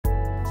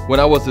When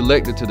I was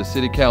elected to the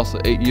City Council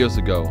 8 years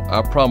ago,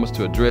 I promised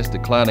to address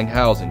declining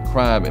housing,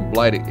 crime, and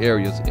blighted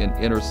areas in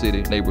inner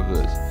city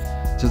neighborhoods.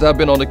 Since I've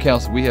been on the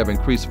council, we have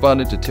increased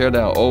funding to tear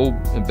down old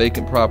and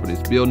vacant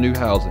properties, build new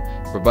housing,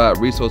 and provide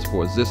resources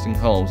for existing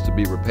homes to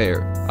be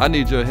repaired. I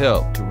need your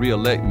help to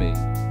re-elect me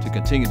to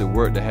continue the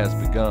work that has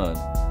begun.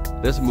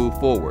 Let's move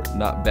forward,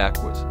 not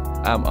backwards.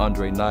 I'm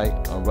Andre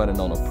Knight. I'm running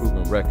on a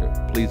proven record.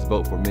 Please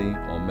vote for me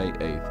on May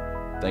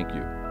 8th. Thank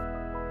you.